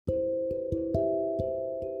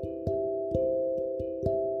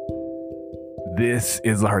This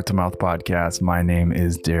is the Heart to Mouth podcast. My name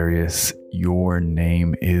is Darius. Your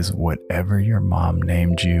name is whatever your mom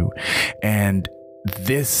named you. And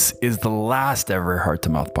this is the last ever Heart to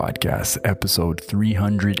Mouth podcast, episode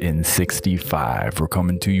 365. We're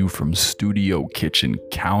coming to you from Studio Kitchen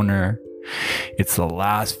Counter. It's the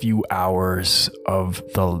last few hours of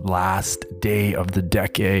the last day of the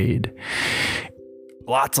decade.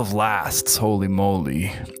 Lots of lasts, holy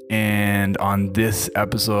moly. And on this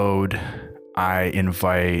episode, I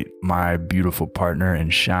invite my beautiful partner in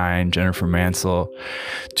shine, Jennifer Mansell,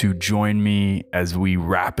 to join me as we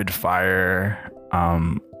rapid fire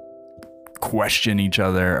question each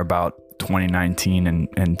other about 2019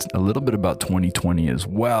 and a little bit about 2020 as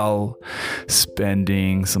well,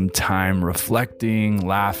 spending some time reflecting,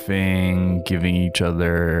 laughing, giving each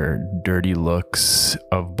other dirty looks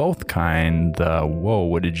of both kind. The whoa,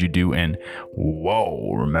 what did you do? And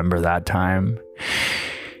whoa, remember that time?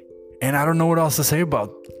 And I don't know what else to say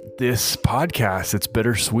about this podcast. It's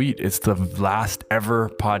bittersweet. It's the last ever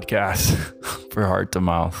podcast for Heart to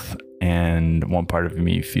Mouth. And one part of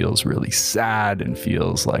me feels really sad and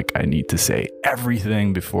feels like I need to say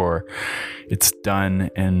everything before it's done.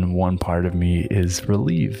 And one part of me is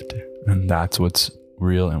relieved. And that's what's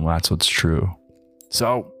real and that's what's true.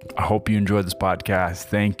 So I hope you enjoyed this podcast.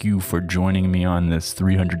 Thank you for joining me on this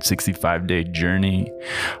 365-day journey.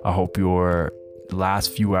 I hope your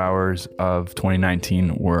last few hours of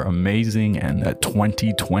 2019 were amazing and that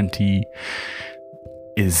 2020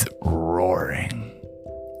 is roaring.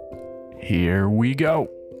 Here we go.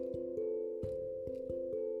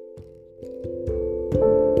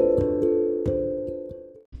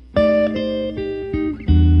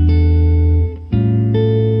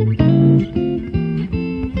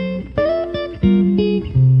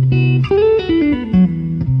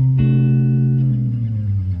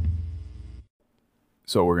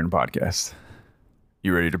 So we're going to podcast.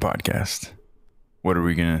 You ready to podcast? What are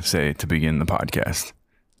we going to say to begin the podcast?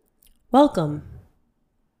 Welcome.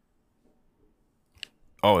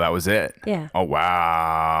 Oh, that was it? Yeah. Oh,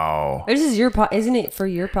 wow. This is your isn't it for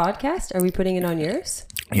your podcast? Are we putting it on yours?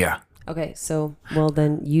 Yeah. Okay, so, well,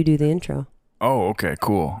 then you do the intro. Oh, okay,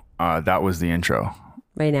 cool. That was the intro.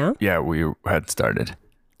 Right now? Yeah, we had started.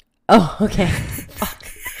 Oh, okay.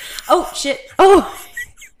 Oh, shit. Oh.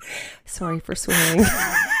 Sorry for swearing.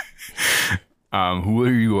 Who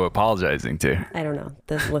are you apologizing to? I don't know.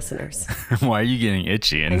 The listeners. Why are you getting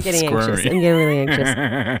itchy and I'm getting squirmy? anxious. I'm getting really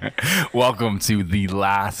anxious. Welcome to the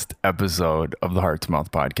last episode of the Heart to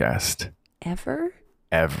Mouth podcast. Ever?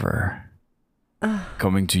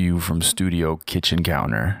 Coming to you from Studio Kitchen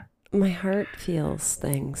Counter. My heart feels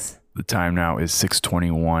things. The time now is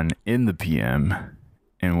 6:21 in the PM,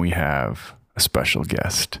 and we have a special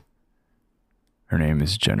guest. Her name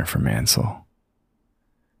is Jennifer Mansell.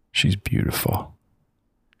 She's beautiful.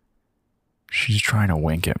 She's trying to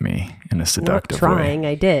wink at me in a seductive way.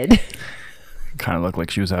 I did. Kind of looked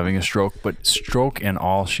like she was having a stroke, but stroke and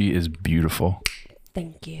all, she is beautiful.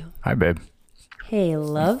 Thank you. Hi, babe. Hey,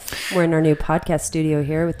 love. We're in our new podcast studio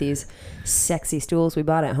here with these sexy stools we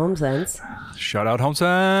bought at HomeSense. Shout out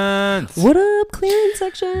HomeSense. What up, clearance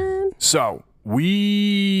section? So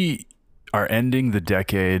we are ending the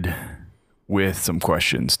decade with some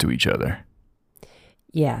questions to each other.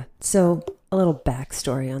 Yeah. So a little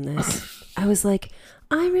backstory on this. I was like,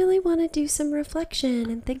 I really want to do some reflection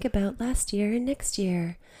and think about last year and next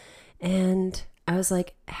year. And I was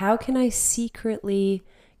like, how can I secretly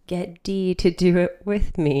get Dee to do it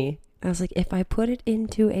with me? I was like, if I put it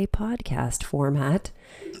into a podcast format,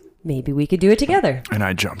 maybe we could do it together. And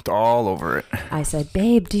I jumped all over it. I said,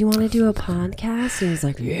 babe, do you want to do a podcast? And he's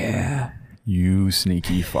like, yeah. You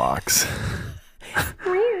sneaky fox.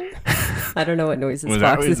 I don't know what noises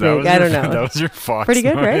foxes make. I don't know. That was your fox. Pretty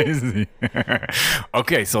good, noise. right?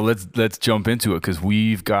 Okay, so let's jump into it because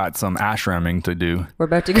we've got some ashramming to do. We're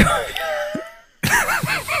about to go.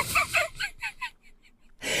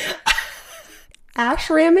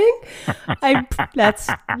 Ashramming? That's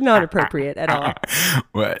not appropriate at all.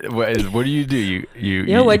 What do you do?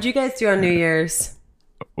 What'd you guys do on New Year's?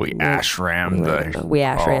 We ashrammed. We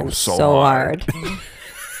ashrammed so hard.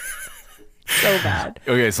 So bad.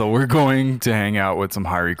 Okay, so we're going to hang out with some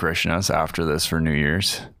Hare Krishnas after this for New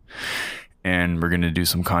Year's. And we're going to do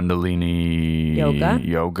some Kundalini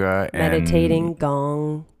yoga and meditating,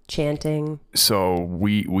 gong, chanting. So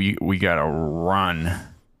we got to run,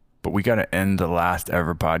 but we got to end the last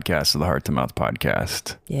ever podcast of the Heart to Mouth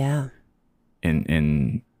podcast. Yeah.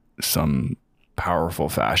 In some powerful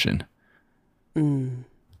fashion.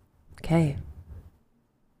 Okay.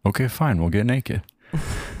 Okay, fine. We'll get naked.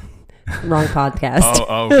 Wrong podcast.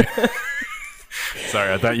 Oh.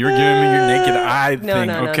 Sorry, I thought you were giving me your naked eye No, thing.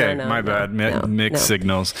 no, no, Okay, no, no, my no, bad. no, Mixed no.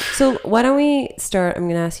 signals. So why don't we start? I'm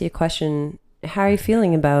going to ask you a question. How are you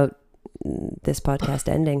feeling about this podcast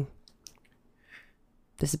ending?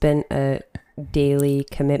 This has been a daily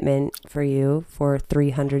commitment for you for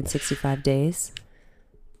 365 days.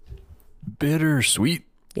 Bittersweet.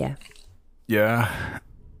 Yeah. Yeah.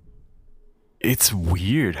 It's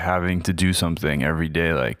weird having to do something every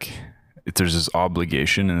day. Like, if there's this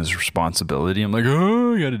obligation and this responsibility, I'm like,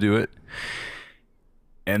 oh, I got to do it.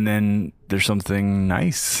 And then there's something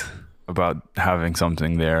nice about having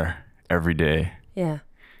something there every day. Yeah.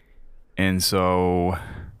 And so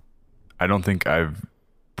I don't think I've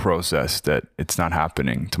processed that it's not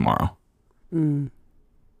happening tomorrow. Mm.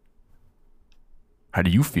 How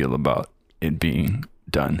do you feel about it being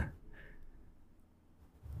done?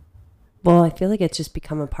 Well, I feel like it's just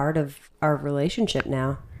become a part of our relationship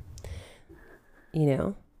now. You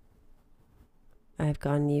know, I've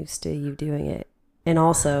gotten used to you doing it. And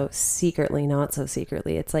also, secretly, not so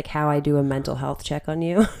secretly, it's like how I do a mental health check on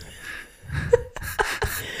you.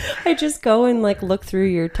 I just go and like look through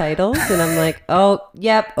your titles and I'm like, oh,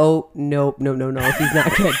 yep. Oh, no. He's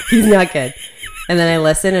not good. He's not good. And then I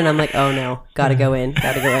listen and I'm like, oh no, gotta go in.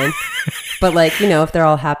 But like, you know, if they're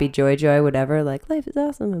all happy, joy, whatever, like life is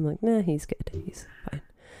awesome. I'm like, nah, he's good. He's fine.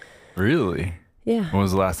 Really? Yeah. When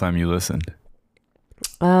was the last time you listened?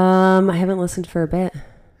 I haven't listened for a bit.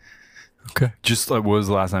 Okay. Just like, what was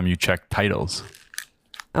the last time you checked titles?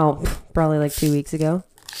 Oh, probably like 2 weeks ago.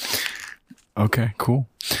 Okay, cool.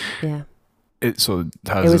 Yeah. It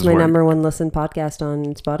was my number one listened podcast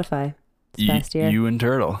on Spotify this past year. You and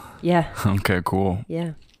Turtle. Yeah. Okay, cool.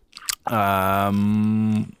 Yeah.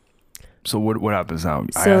 So what happens now?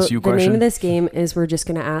 So I ask you a question. The name of this game is we're just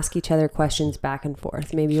going to ask each other questions back and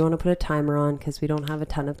forth. Maybe you want to put a timer on because we don't have a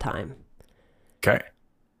ton of time. Okay.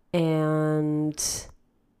 And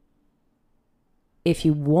if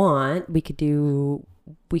you want, we could do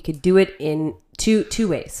it in two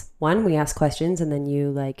ways. One, we ask questions and then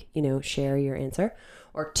you like, you know, share your answer.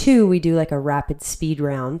 Or two, we do like a rapid speed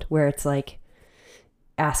round where it's like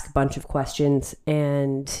ask a bunch of questions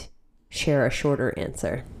and share a shorter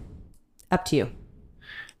answer. Up to you.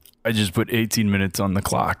 I just put 18 minutes on the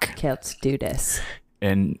clock. Okay, let's do this.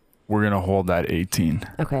 And we're going to hold that 18.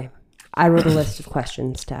 Okay. I wrote a list of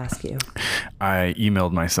questions to ask you. I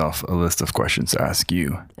emailed myself a list of questions to ask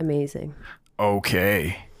you. Amazing.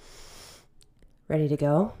 Okay. Ready to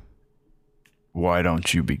go? Why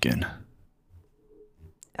don't you begin?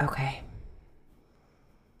 Okay.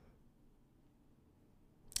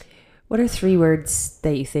 What are 3 words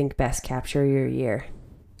that you think best capture your year?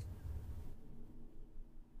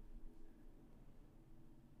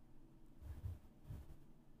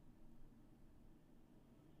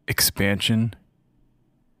 Expansion.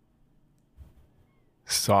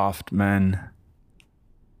 Soft men.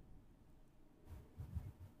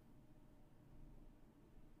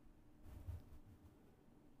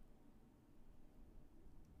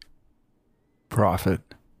 Profit.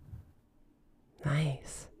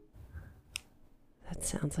 Nice. That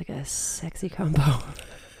sounds like a sexy combo.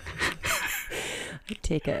 I'd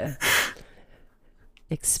take a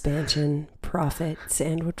expansion profit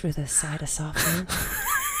sandwich with a side of soft man.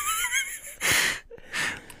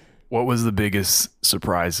 What was the biggest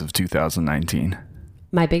surprise of 2019?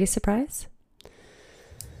 My biggest surprise?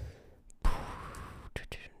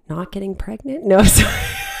 Not getting pregnant? No, sorry.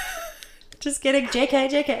 Just kidding.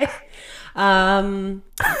 JK. I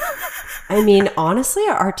mean, honestly,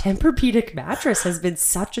 our Tempur-Pedic mattress has been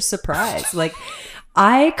such a surprise. Like,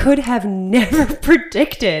 I could have never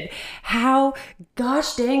predicted how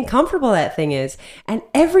gosh dang comfortable that thing is. And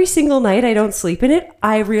every single night I don't sleep in it,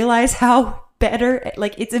 I realize how better,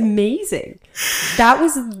 like, it's amazing. That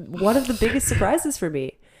was one of the biggest surprises for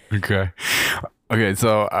me. Okay,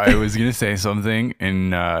 so I was going to say something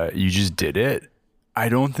and you just did it. I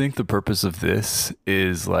don't think the purpose of this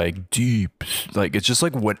is like deep. Like, it's just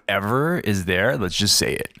like whatever is there, let's just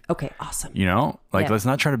say it. Okay, awesome. You know? Like, Yeah. let's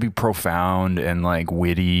not try to be profound and like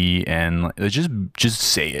witty and let's just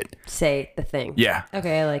say it. Say the thing. Yeah.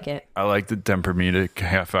 Okay, I like it. I like the Tempur-Pedic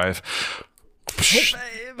high five.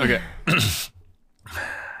 Okay.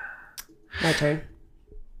 My turn.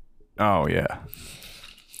 Oh, yeah.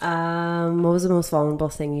 What was the most vulnerable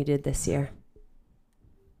thing you did this year?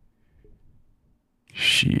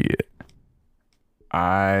 Shit.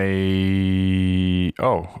 Okay.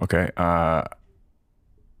 I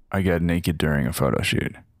got naked during a photo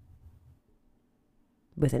shoot.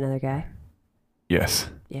 With another guy? Yes.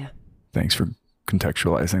 Yeah. Thanks for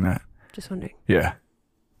contextualizing that. Just wondering. Yeah.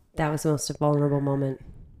 That was the most vulnerable moment.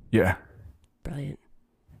 Yeah. Brilliant.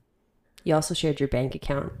 You also shared your bank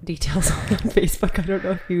account details on Facebook. I don't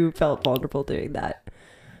know if you felt vulnerable doing that.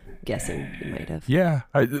 I'm guessing you might have. Yeah.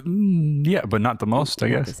 Yeah, but not the most, I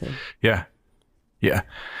Not guess. the same. Yeah. Yeah.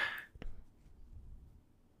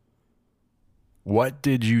 What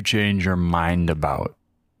did you change your mind about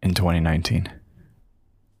in 2019?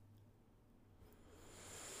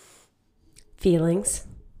 Feelings.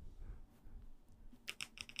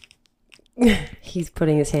 He's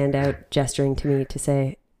putting his hand out, gesturing to me to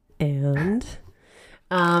say, and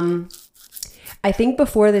I think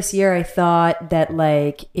before this year, I thought that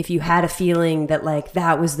like if you had a feeling that like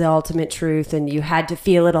that was the ultimate truth and you had to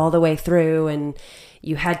feel it all the way through and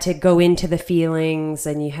you had to go into the feelings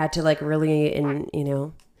and you had to like really, and you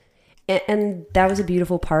know, and that was a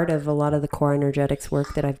beautiful part of a lot of the core energetics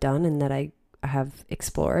work that I've done and that I have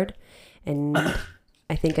explored. And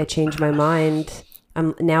I think I changed my mind.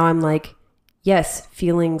 Now I'm like, yes,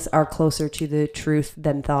 feelings are closer to the truth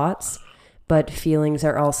than thoughts, but feelings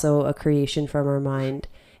are also a creation from our mind,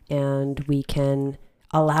 and we can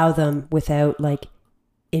allow them without like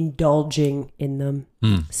indulging in them.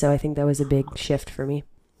 So I think that was a big shift for me.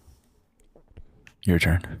 Your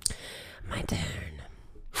turn. My turn.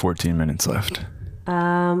 14 minutes left.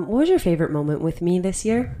 What was your favorite moment with me this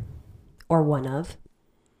year? Or one of?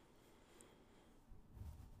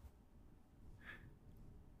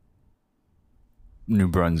 New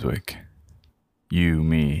Brunswick. You,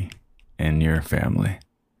 me, and your family.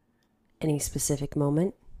 Any specific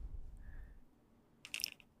moment?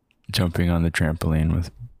 Jumping on the trampoline with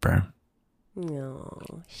Bram. No,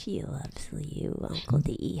 she loves you, Uncle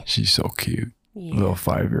D. She's so cute. Yeah. Little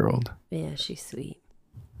 5-year-old. Yeah, she's sweet.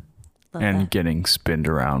 Love And that. getting spinned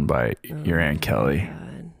around by your Aunt Kelly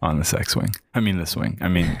God. on the sex swing. I mean the swing. I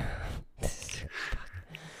mean...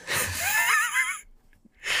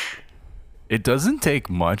 It doesn't take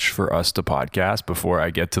much for us to podcast before I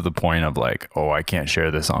get to the point of like, oh, I can't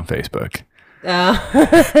share this on Facebook.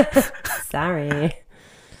 Sorry.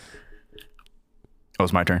 Oh,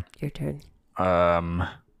 it's my turn. Your turn.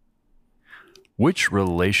 Which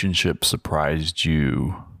relationship surprised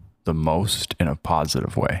you the most in a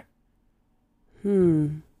positive way? I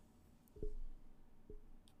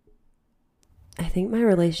think my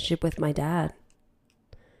relationship with my dad.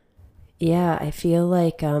 Yeah, I feel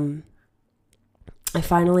like I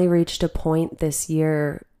finally reached a point this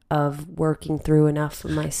year of working through enough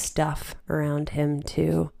of my stuff around him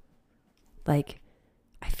to, like,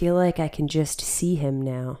 I feel like I can just see him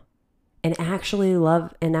now and actually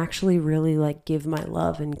love and actually really like give my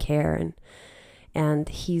love and care. And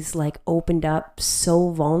he's like opened up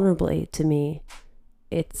so vulnerably to me.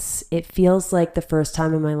 It feels like the first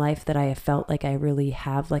time in my life that I have felt like I really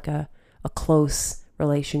have like a close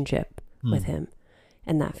relationship with him.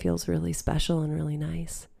 And that feels really special and really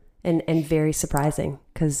nice and very surprising,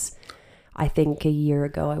 because I think a year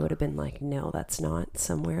ago I would have been like, no, that's not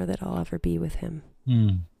somewhere that I'll ever be with him.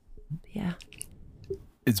 Yeah.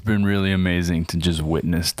 It's been really amazing to just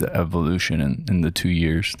witness the evolution in the 2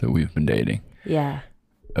 years that we've been dating. Yeah.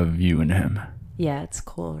 Of you and him. Yeah, it's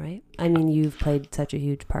cool, right? I mean, you've played such a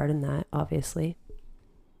huge part in that, obviously.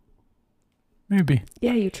 Maybe.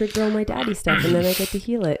 Yeah, you trigger all my daddy stuff and then I get to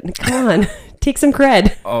heal it. Come on, take some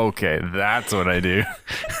cred. Okay, that's what I do.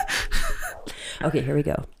 Okay, here we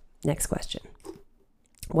go. Next question.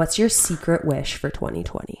 What's your secret wish for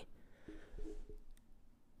 2020?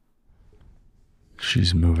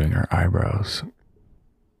 She's moving her eyebrows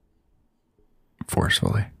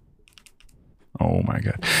forcefully. Oh my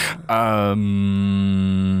God.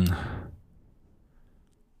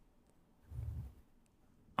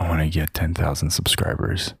 I want to get 10,000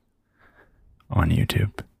 subscribers on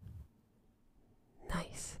YouTube.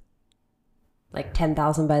 Nice. Like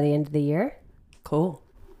 10,000 by the end of the year? Cool.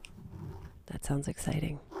 That sounds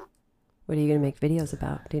exciting. What are you going to make videos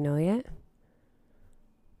about? Do you know yet?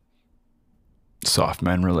 Soft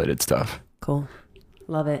men related stuff. Cool.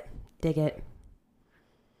 Love it. Dig it.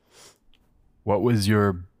 What was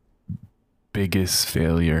your biggest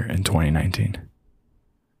failure in 2019?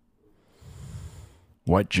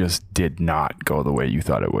 What just did not go the way you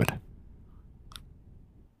thought it would?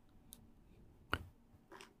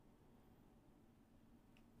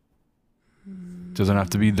 Doesn't have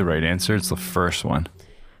to be the right answer. It's the first one.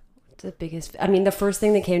 The biggest, I mean, the first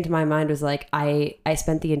thing that came to my mind was like, I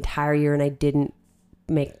spent the entire year and I didn't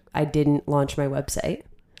launch my website.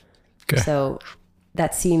 Okay. So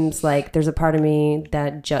that seems like there's a part of me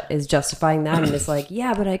that is justifying that. And it's like,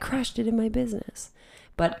 yeah, but I crushed it in my business.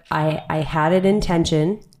 But I had an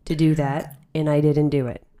intention to do that and I didn't do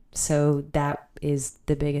it. So that is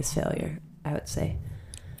the biggest failure, I would say.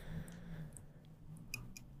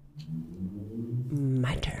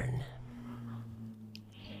 My turn.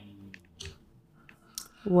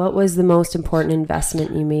 What was the most important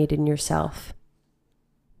investment you made in yourself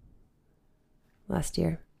last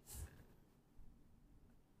year?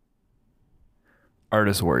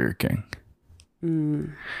 Artist Warrior King.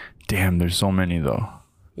 Damn, there's so many though.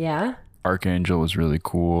 Yeah? Archangel was really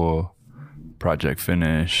cool. Project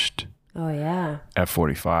Finished. Oh, yeah.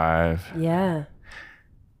 F45. Yeah.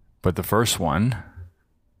 But the first one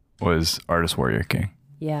was Artist Warrior King.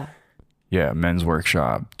 Yeah. Yeah, men's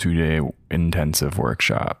workshop, 2-day intensive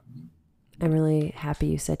workshop. I'm really happy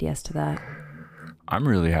you said yes to that. I'm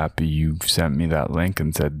really happy you sent me that link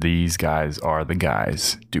and said, these guys are the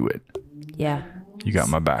guys. Do it. Yeah. You got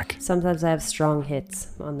my back. Sometimes I have strong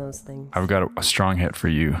hits on those things. I've got a strong hit for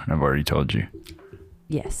you, and I've already told you.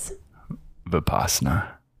 Yes. Vipassana.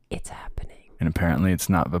 It's happening. And apparently it's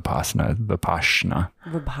not Vipassana, it's Vipassana.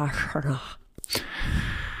 Vipassana.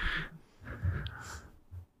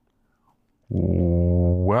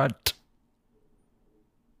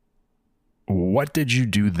 What did you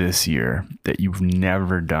do this year that you've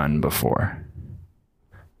never done before?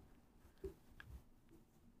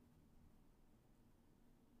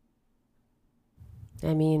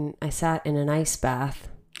 I mean, I sat in an ice bath.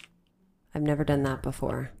 I've never done that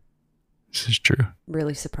before. This is true.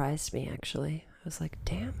 Really surprised me, actually. I was like,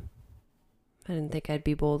 damn. I didn't think I'd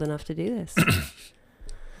be bold enough to do this.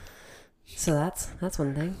 So that's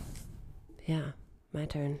one thing. Yeah, my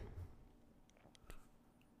turn.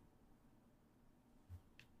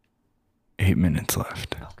 8 minutes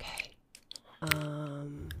left. Okay.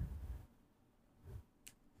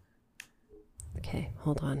 Okay,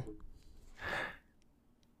 hold on.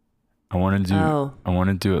 I want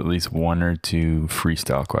to do at least one or two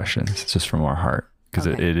freestyle questions just from our heart, because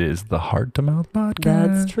Okay. it is the Heart to Mouth podcast.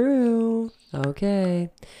 That's true. Okay.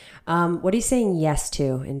 What are you saying yes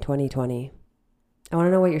to in 2020? I want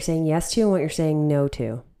to know what you're saying yes to and what you're saying no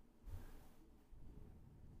to.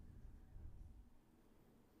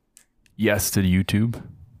 Yes to YouTube.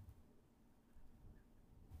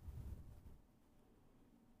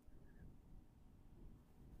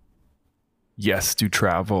 Yes to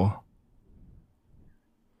travel.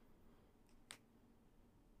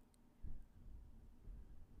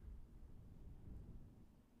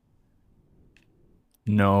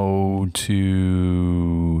 No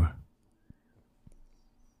to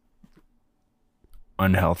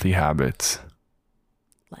unhealthy habits.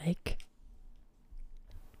 Like?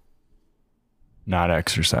 Not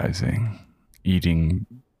exercising. Eating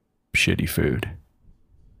shitty food.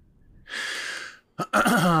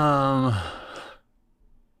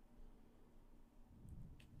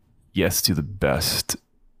 Yes to the best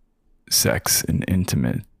sex and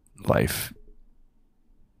intimate life.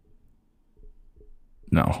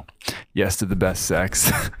 No. Yes to the best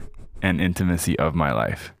sex and intimacy of my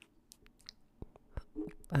life.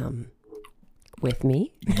 With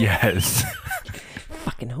me? Yes.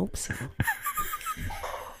 Fucking hope so.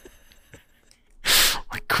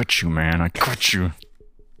 I quit you, man. I quit you.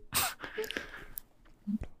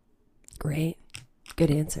 Great.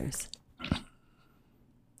 Good answers.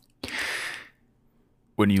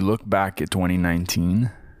 When you look back at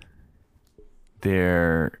 2019,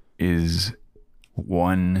 there is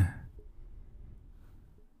one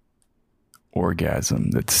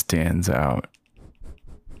orgasm that stands out.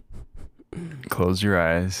 Close your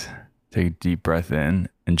eyes, take a deep breath in,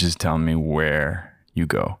 and just tell me where you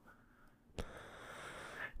go.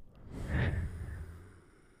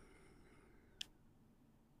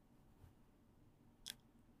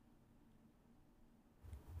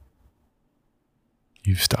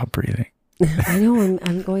 You've stopped breathing. I know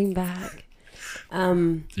I'm going back.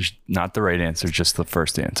 There's not the right answer, just the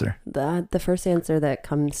first answer. The first answer that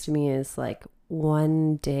comes to me is like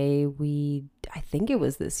one day I think it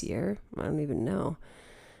was this year. I don't even know.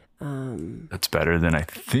 That's better than I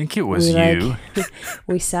think it was you.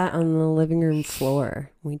 We sat on the living room floor.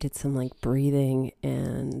 We did some like breathing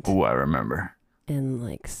and Oh, I remember. and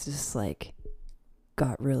like just like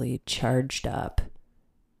got really charged up.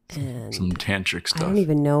 And Some tantric I stuff. don't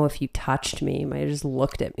even know if you touched me. You might have just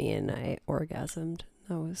looked at me and I orgasmed.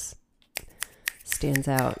 That stands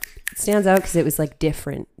out. It stands out because it was like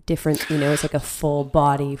different, it's like a full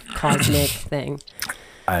body cosmic thing.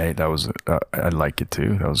 I like it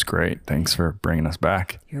too. That was great. Thanks for bringing us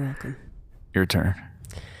back. You're welcome. Your turn.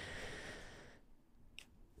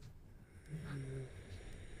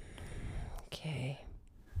 Okay.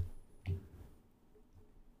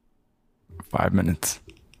 5 minutes.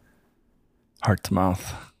 Heart to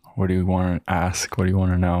mouth. What do you want to ask? What do you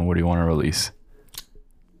want to know? What do you want to release?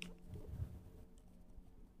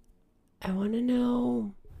 I want to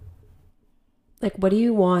know Like, what do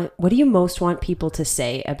you want? What do you most want people to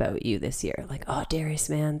say about you this year? Like, oh, Darius,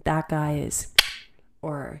 man, that guy is,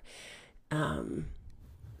 or, I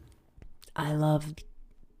loved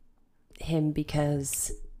him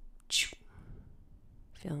because,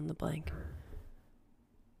 fill in the blank.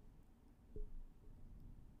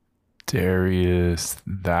 Darius,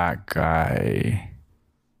 that guy.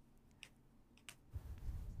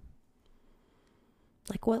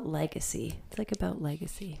 Like, what legacy? It's like about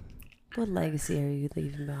legacy. What legacy are you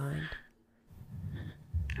leaving behind?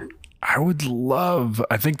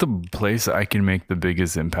 I think the place I can make the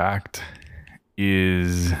biggest impact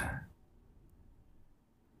is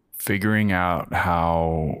figuring out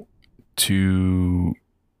how to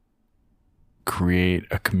create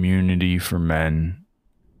a community for men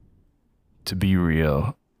to be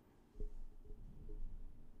real,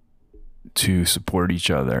 to support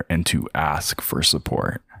each other, and to ask for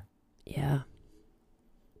support. Yeah.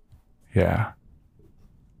 Yeah.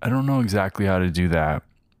 I don't know exactly how to do that,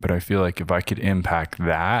 but I feel like if I could impact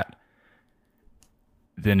that,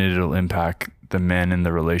 then it'll impact the men and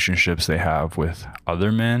the relationships they have with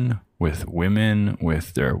other men, with women,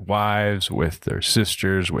 with their wives, with their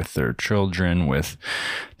sisters, with their children, with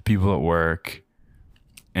the people at work.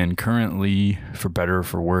 And currently, for better or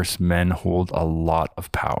for worse, men hold a lot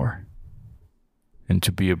of power. And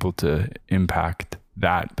to be able to impact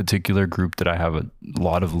that particular group that I have a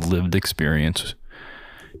lot of lived experience,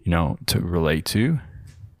 to relate to,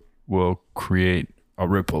 will create a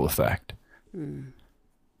ripple effect.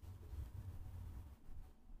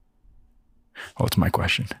 What's my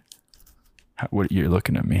question? What you're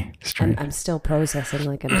looking at me straight? I'm still processing,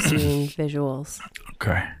 like I'm seeing visuals.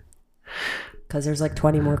 Okay. Because there's like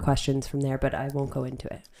 20 more questions from there, but I won't go into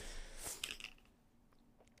it.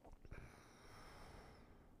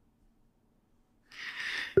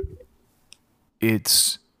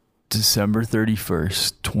 It's December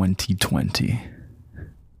 31st, 2020.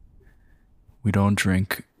 We don't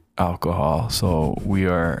drink alcohol, so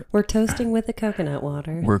we're toasting with the coconut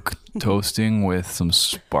water. We're toasting with some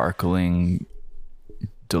sparkling,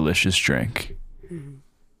 delicious drink. Mm-hmm.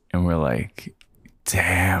 And we're like,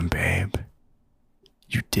 damn, babe,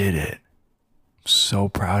 you did it. I'm so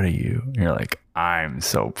proud of you. And you're like, I'm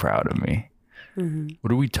so proud of me. Mm-hmm.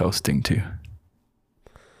 What are we toasting to?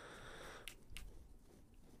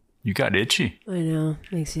 You got itchy. I know.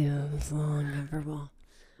 Makes you so uncomfortable.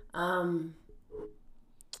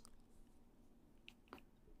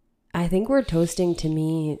 I think we're toasting to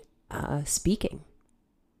me speaking.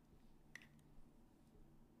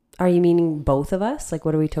 Are you meaning both of us? Like,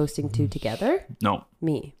 what are we toasting to together? No.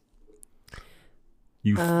 Me.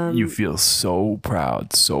 You feel so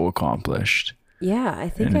proud, so accomplished. Yeah, I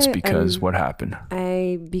think. And it's because what happened?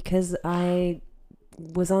 Because I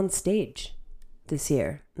was on stage this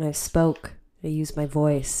year, and I spoke. I used my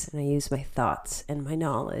voice, and I used my thoughts, and my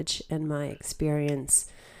knowledge, and my experience,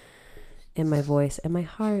 and my voice, and my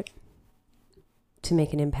heart to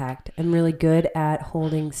make an impact. I'm really good at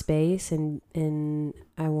holding space, and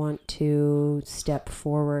I want to step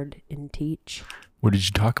forward and teach. What did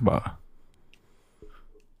you talk about?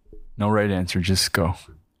 No right answer. Just go.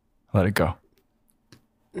 Let it go.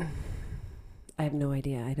 I have no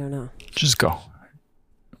idea. I don't know. Just go.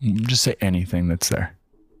 Just say anything that's there.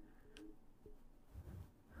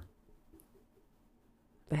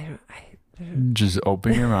 I don't. Just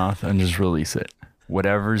open your mouth and just release it.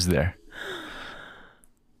 Whatever's there.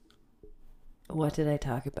 What did I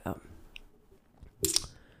talk about?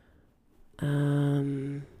 I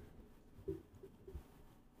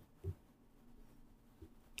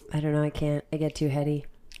don't know. I can't. I get too heady.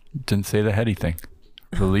 Didn't say the heady thing.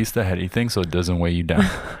 Release the heady thing so it doesn't weigh you down.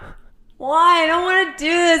 Why? I don't want to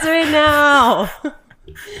do this right now.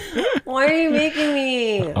 Why are you making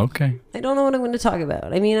me? Okay. I don't know what I'm going to talk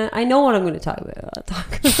about. I mean, I know what I'm going to talk about. I'll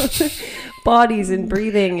talk about bodies and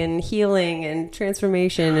breathing and healing and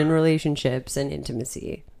transformation and relationships and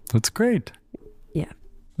intimacy. That's great. Yeah.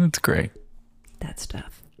 That's great. That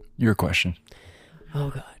stuff. Your question. Oh,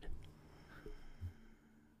 God.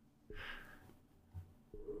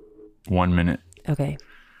 1 minute. Okay.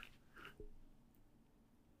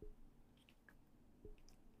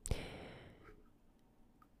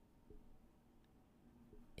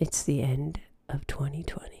 It's the end of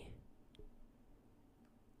 2020.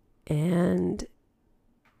 And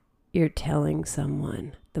you're telling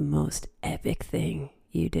someone the most epic thing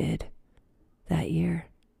you did that year.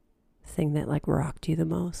 Thing that like rocked you the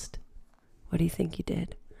most. What do you think you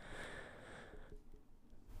did?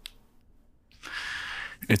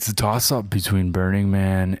 It's a toss-up between Burning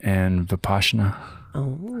Man and Vipassana.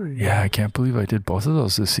 Oh. Yeah, I can't believe I did both of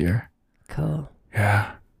those this year. Cool.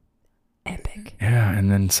 Yeah. Epic. heck? Yeah,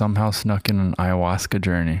 and then somehow snuck in an ayahuasca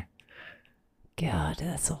journey. God,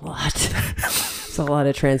 that's a lot. It's a lot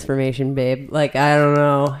of transformation, babe. Like, I don't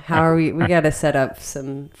know. How are we got to set up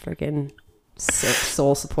some freaking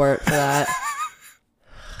soul support for that.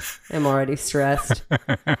 I'm already stressed.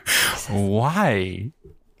 Why?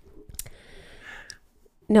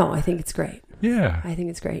 No, I think it's great. Yeah. I think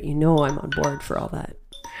it's great. You know I'm on board for all that.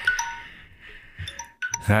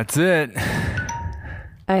 That's it.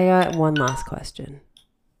 I got one last question.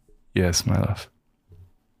 Yes, my love.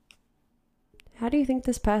 How do you think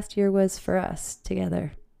this past year was for us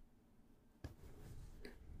together?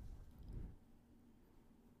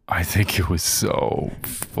 I think it was so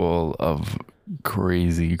full of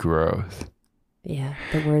crazy growth. Yeah,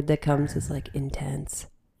 the word that comes is like intense.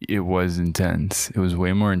 It was intense. It was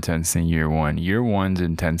way more intense than year one. Year one's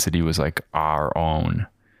intensity was like our own.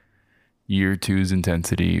 Year two's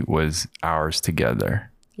intensity was ours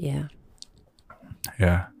together. Yeah.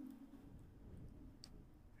 Yeah.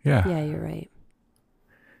 Yeah. Yeah, you're right.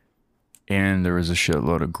 And there was a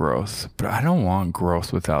shitload of growth. But I don't want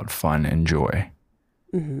growth without fun and joy.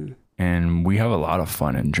 Mm-hmm. And we have a lot of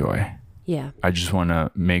fun and joy. Yeah. I just want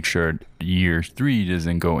to make sure year three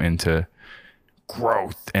doesn't go into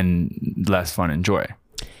growth and less fun and joy.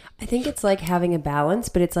 I think it's like having a balance,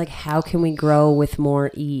 but it's like, how can we grow with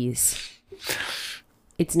more ease?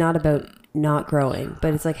 It's not about not growing,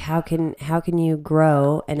 but it's like, how can you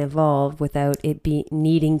grow and evolve without it be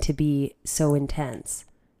needing to be so intense,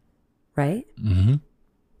 right? Mm-hmm.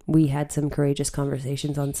 We had some courageous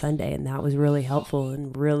conversations on Sunday, and that was really helpful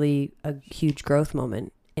and really a huge growth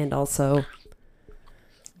moment, and also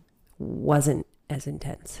wasn't as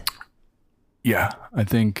intense. Yeah, I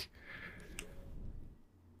think,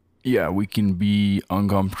 we can be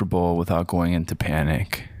uncomfortable without going into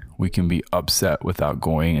panic. We can be upset without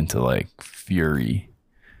going into like fury.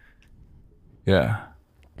 Yeah.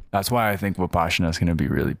 That's why I think Vipassana is going to be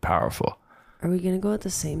really powerful. Are we going to go at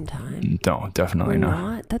the same time? No, definitely We're not.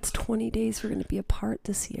 not. That's 20 days we're going to be apart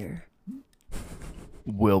this year.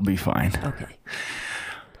 We'll be fine. Okay.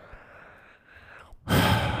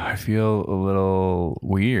 I feel a little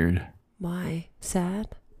weird. Why? Sad?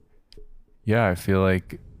 Yeah, I feel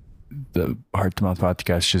like the Heart to Mouth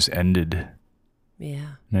podcast just ended.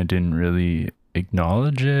 Yeah. And I didn't really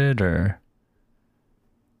acknowledge it, or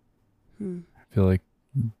I feel like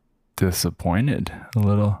disappointed a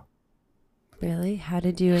little. Really? How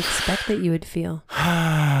did you expect that you would feel?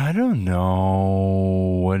 I don't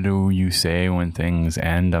know. What do you say when things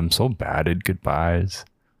end? I'm so bad at goodbyes.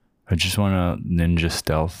 I just want to ninja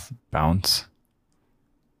stealth bounce.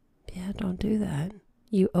 Yeah, don't do that.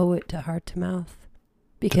 You owe it to Heart to Mouth.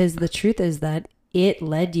 Because the truth is that it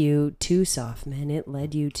led you to Softman. It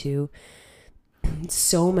led you to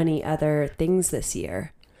so many other things this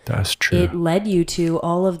year. That's true. It led you to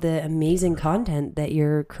all of the amazing content that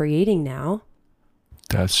you're creating now.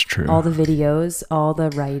 That's true. All the videos, all the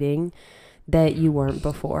writing that you weren't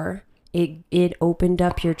before. It opened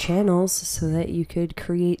up your channels so that you could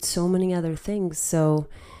create so many other things. So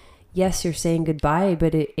yes, you're saying goodbye,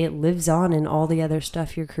 but it lives on in all the other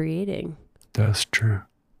stuff you're creating. That's true.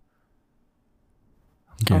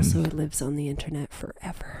 Also, it lives on the internet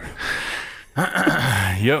forever.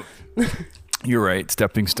 Yep. You're right.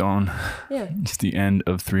 Stepping stone. Yeah. It's the end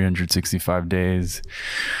of 365 days.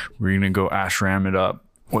 We're going to go ashram it up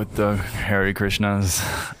with the Hare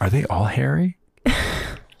Krishnas. Are they all hairy?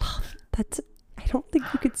 I don't think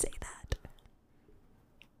you could say that.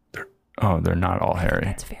 They're not all hairy.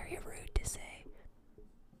 That's very rude to say.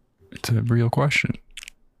 It's a real question.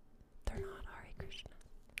 They're not Hare Krishna.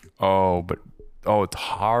 It's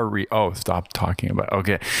Hari. Stop talking about.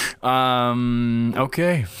 Okay.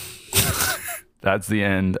 Okay. That's the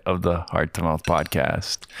end of the Heart to Mouth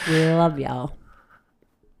podcast. We love y'all.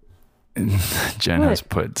 Jen has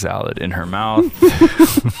put salad in her mouth.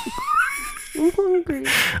 I'm hungry.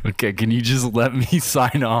 Okay, can you just let me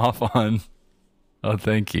sign off on? Oh,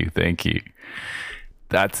 thank you.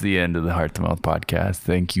 That's the end of the Heart to Mouth podcast.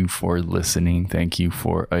 Thank you for listening. Thank you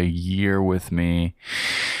for a year with me.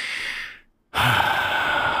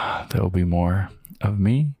 There'll be more of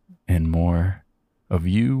me and more of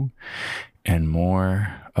you and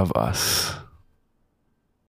more of us.